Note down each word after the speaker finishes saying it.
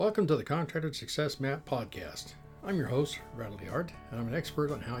Welcome to the Contractor Success Map podcast. I'm your host, Bradley Hart, and I'm an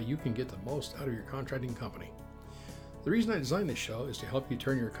expert on how you can get the most out of your contracting company. The reason I designed this show is to help you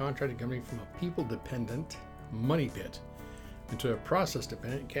turn your contracting company from a people-dependent money pit into a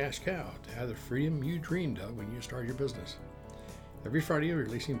process-dependent cash cow to have the freedom you dreamed of when you started your business. Every Friday, we're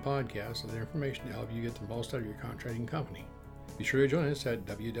releasing podcasts with information to help you get the most out of your contracting company. Be sure to join us at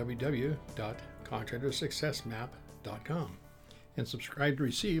www.contractorsuccessmap.com. and subscribe to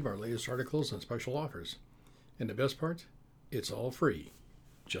receive our latest articles and special offers. And the best part, it's all free,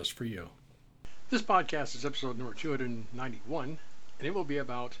 just for you. This podcast is episode number 291, and it will be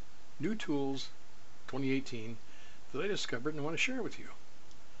about new tools 2018 that I discovered and want to share with you.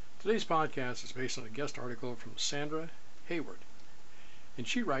 Today's podcast is based on a guest article from Sandra Hayward, and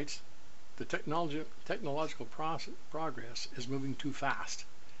she writes, "The technological progress is moving too fast.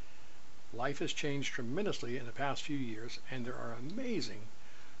 Life has changed tremendously in the past few years, and there are amazing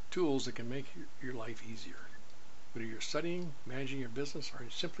tools that can make your life easier. Whether you're studying, managing your business, or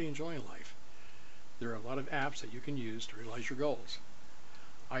simply enjoying life, there are a lot of apps that you can use to realize your goals.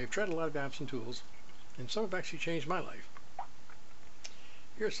 I have tried a lot of apps and tools, and some have actually changed my life.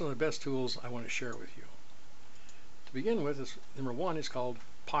 Here are some of the best tools I want to share with you. To begin with, number one is called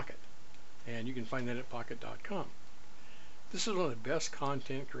Pocket, and you can find that at pocket.com. This is one of the best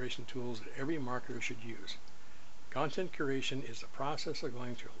content creation tools that every marketer should use. Content creation is the process of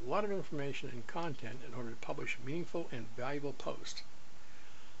going through a lot of information and content in order to publish meaningful and valuable posts.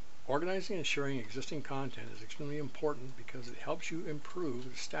 Organizing and sharing existing content is extremely important because it helps you improve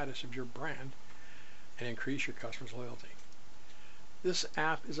the status of your brand and increase your customers' loyalty. This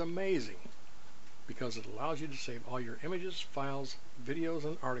app is amazing because it allows you to save all your images, files, videos,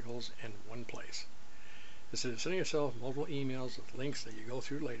 and articles in one place, instead of sending yourself multiple emails with links that you go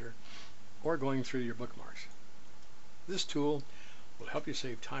through later or going through your bookmarks. This tool will help you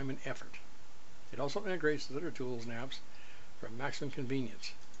save time and effort. It also integrates with other tools and apps for maximum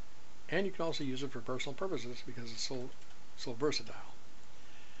convenience. And you can also use it for personal purposes because it's so versatile.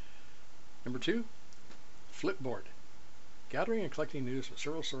 Number two, Flipboard. Gathering and collecting news from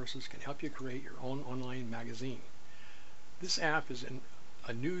several sources can help you create your own online magazine. This app is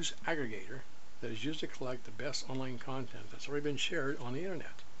a news aggregator that is used to collect the best online content that's already been shared on the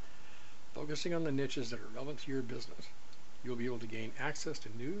internet. Focusing on the niches that are relevant to your business, you'll be able to gain access to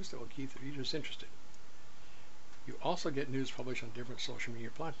news that will keep the readers interested. You also get news published on different social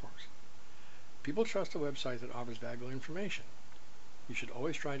media platforms. People trust a website that offers valuable information. You should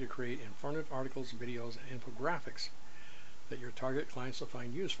always try to create informative articles, videos, and infographics that your target clients will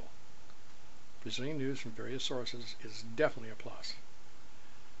find useful. Presenting news from various sources is definitely a plus.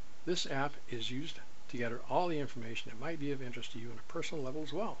 This app is used to gather all the information that might be of interest to you on a personal level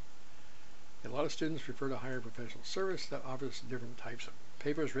as well. A lot of students prefer to hire a professional service that offers different types of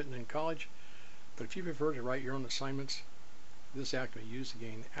papers written in college, but if you prefer to write your own assignments, this app can be used to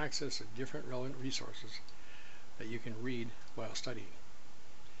gain access to different relevant resources that you can read while studying.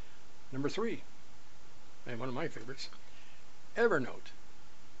 Number three, and one of my favorites, Evernote.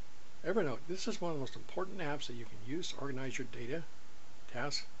 Evernote, this is one of the most important apps that you can use to organize your data,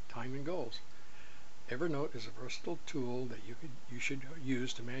 tasks, time, and goals. Evernote is a versatile tool that you should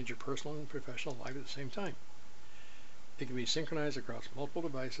use to manage your personal and professional life at the same time. It can be synchronized across multiple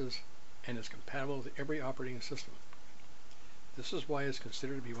devices and is compatible with every operating system. This is why it's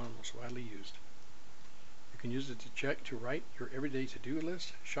considered to be one of the most widely used. You can use it to write your everyday to-do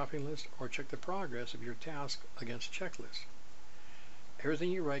list, shopping list, or check the progress of your task against checklists.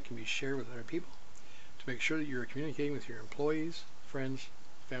 Everything you write can be shared with other people to make sure that you're communicating with your employees, friends,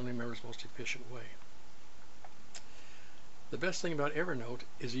 family members most efficient way. The best thing about Evernote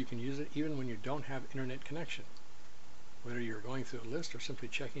is you can use it even when you don't have internet connection. Whether you're going through a list or simply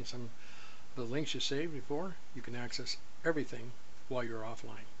checking some of the links you saved before, you can access everything while you're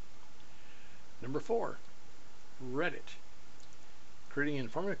offline. Number four, Reddit. Creating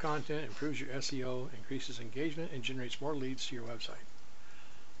informative content improves your SEO, increases engagement, and generates more leads to your website.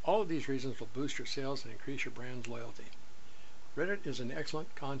 All of these reasons will boost your sales and increase your brand's loyalty. Reddit is an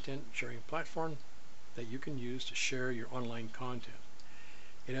excellent content sharing platform that you can use to share your online content.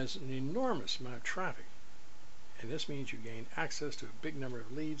 It has an enormous amount of traffic, and this means you gain access to a big number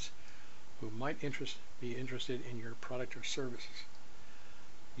of leads who might be interested in your product or services.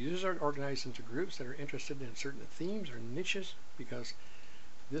 Users are organized into groups that are interested in certain themes or niches because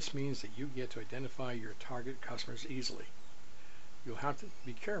this means that you get to identify your target customers easily. You'll have to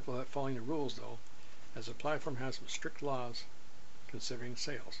be careful about following the rules though, as the platform has some strict laws considering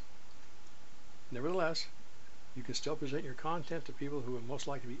sales. Nevertheless, you can still present your content to people who will most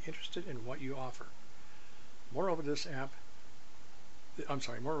likely be interested in what you offer. Moreover, this app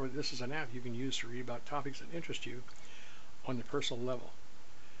This is an app you can use to read about topics that interest you on the personal level.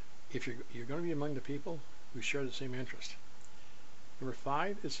 If you're going to be among the people who share the same interest. Number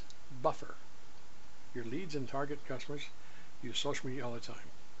 5 is Buffer. Your leads and target customers use social media all the time.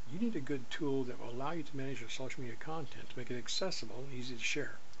 You need a good tool that will allow you to manage your social media content to make it accessible and easy to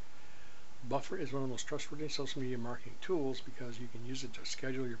share. Buffer is one of the most trustworthy social media marketing tools because you can use it to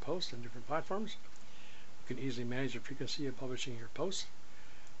schedule your posts on different platforms. You can easily manage the frequency of publishing your posts,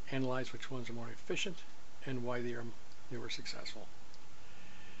 analyze which ones are more efficient, and why they were successful.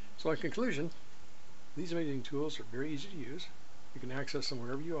 So in conclusion, these amazing tools are very easy to use. You can access them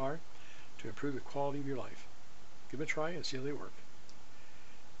wherever you are to improve the quality of your life. Give them a try and see how they work.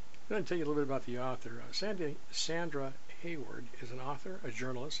 I'm going to tell you a little bit about the author. Sandra Hayward is an author, a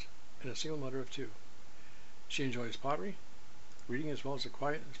journalist, and a single mother of 2. She enjoys pottery, reading, as well as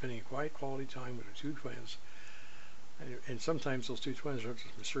spending a quiet quality time with her 2 twins. And sometimes those 2 twins are up to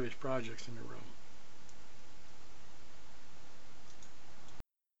some serious projects in their room.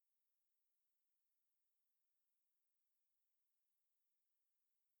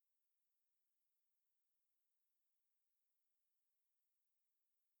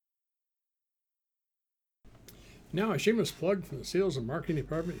 Now, a shameless plug from the sales and marketing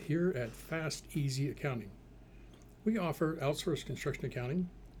department here at Fast Easy Accounting. We offer outsourced construction accounting,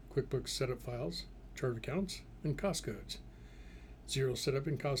 QuickBooks setup files, chart of accounts, and cost codes. Zero setup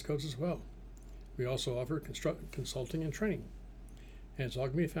and cost codes as well. We also offer consulting and training. And it's all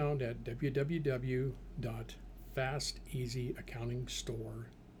going to be found at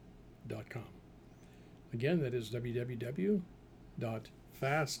www.fasteasyaccountingstore.com. Again, that is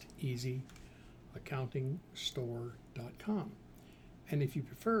www.fasteasyaccountingstore.com. And if you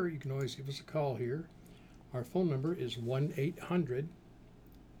prefer, you can always give us a call here. Our phone number is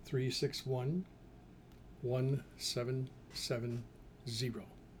 1-800-361-1770.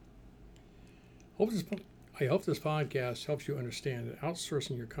 I hope this podcast helps you understand that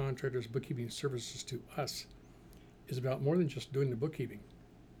outsourcing your contractor's bookkeeping services to us is about more than just doing the bookkeeping.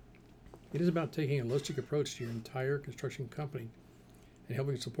 It is about taking a holistic approach to your entire construction company and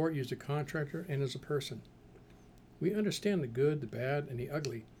helping support you as a contractor and as a person. We understand the good, the bad, and the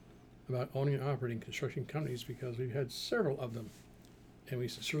ugly about owning and operating construction companies because we've had several of them, and we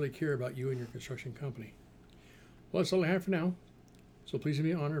sincerely care about you and your construction company. Well, that's all I have for now. So please do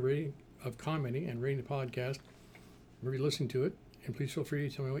me the honor of commenting and rating the podcast, maybe listening to it, and please feel free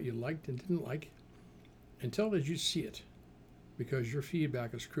to tell me what you liked and didn't like, and tell it as you see it, because your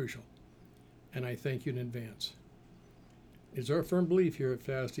feedback is crucial, and I thank you in advance. It's our firm belief here at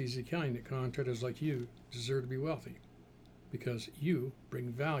Fast Easy Accounting that contractors like you deserve to be wealthy, because you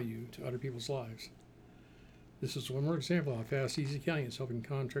bring value to other people's lives. This is one more example of how Fast Easy Accounting is helping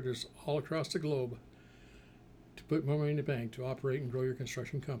contractors all across the globe to put more money in the bank to operate and grow your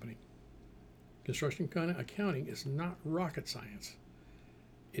construction company. Construction accounting is not rocket science.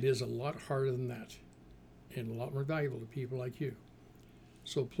 It is a lot harder than that, and a lot more valuable to people like you.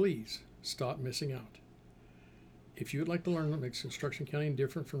 So please stop missing out. If you would like to learn what makes construction accounting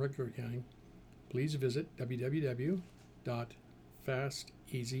different from regular accounting, please visit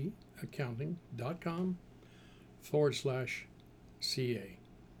www.fasteasyaccounting.com/CA.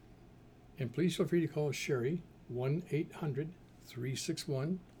 And please feel free to call Sherry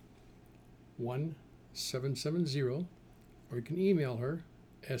 1-800-361-1770, or you can email her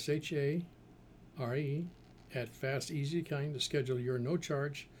share@fasteasyaccounting to schedule your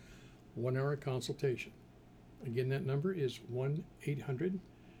no-charge 1-hour consultation. Again, that number is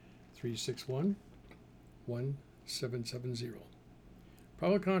 1-800-361-1770.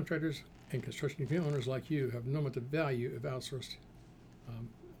 Private contractors and construction company owners like you have known about the value of outsourced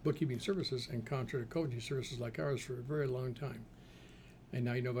bookkeeping services and contractor coaching services like ours for a very long time. And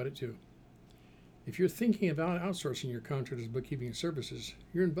now you know about it too. If you're thinking about outsourcing your contractor's bookkeeping services,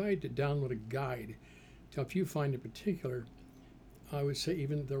 you're invited to download a guide to help you find a particular, I would say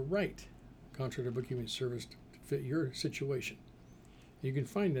even the right contractor bookkeeping service to fit your situation. You can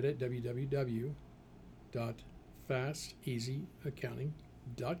find it at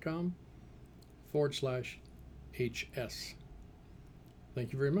www.fasteasyaccounting.com/HS.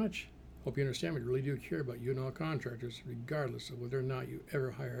 Thank you very much. Hope you understand we really do care about you and all contractors, regardless of whether or not you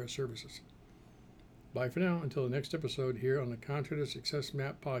ever hire our services. Bye for now until the next episode here on the Contractor Success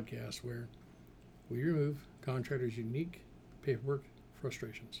Map podcast, where we remove contractors' unique paperwork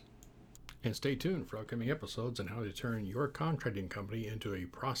frustrations. And stay tuned for upcoming episodes on how to turn your contracting company into a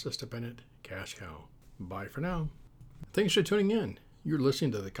process-dependent cash cow. Bye for now. Thanks for tuning in. You're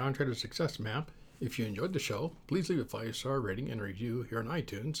listening to the Contractor Success Map. If you enjoyed the show, please leave a 5-star rating and review here on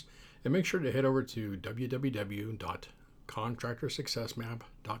iTunes, and make sure to head over to www.contractorsuccessmap.com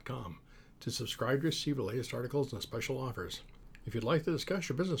contractorsuccessmap.com to subscribe to receive the latest articles and special offers. If you'd like to discuss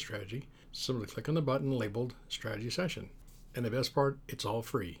your business strategy, simply click on the button labeled Strategy Session. And the best part, it's all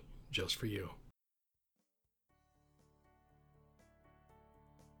free, just for you.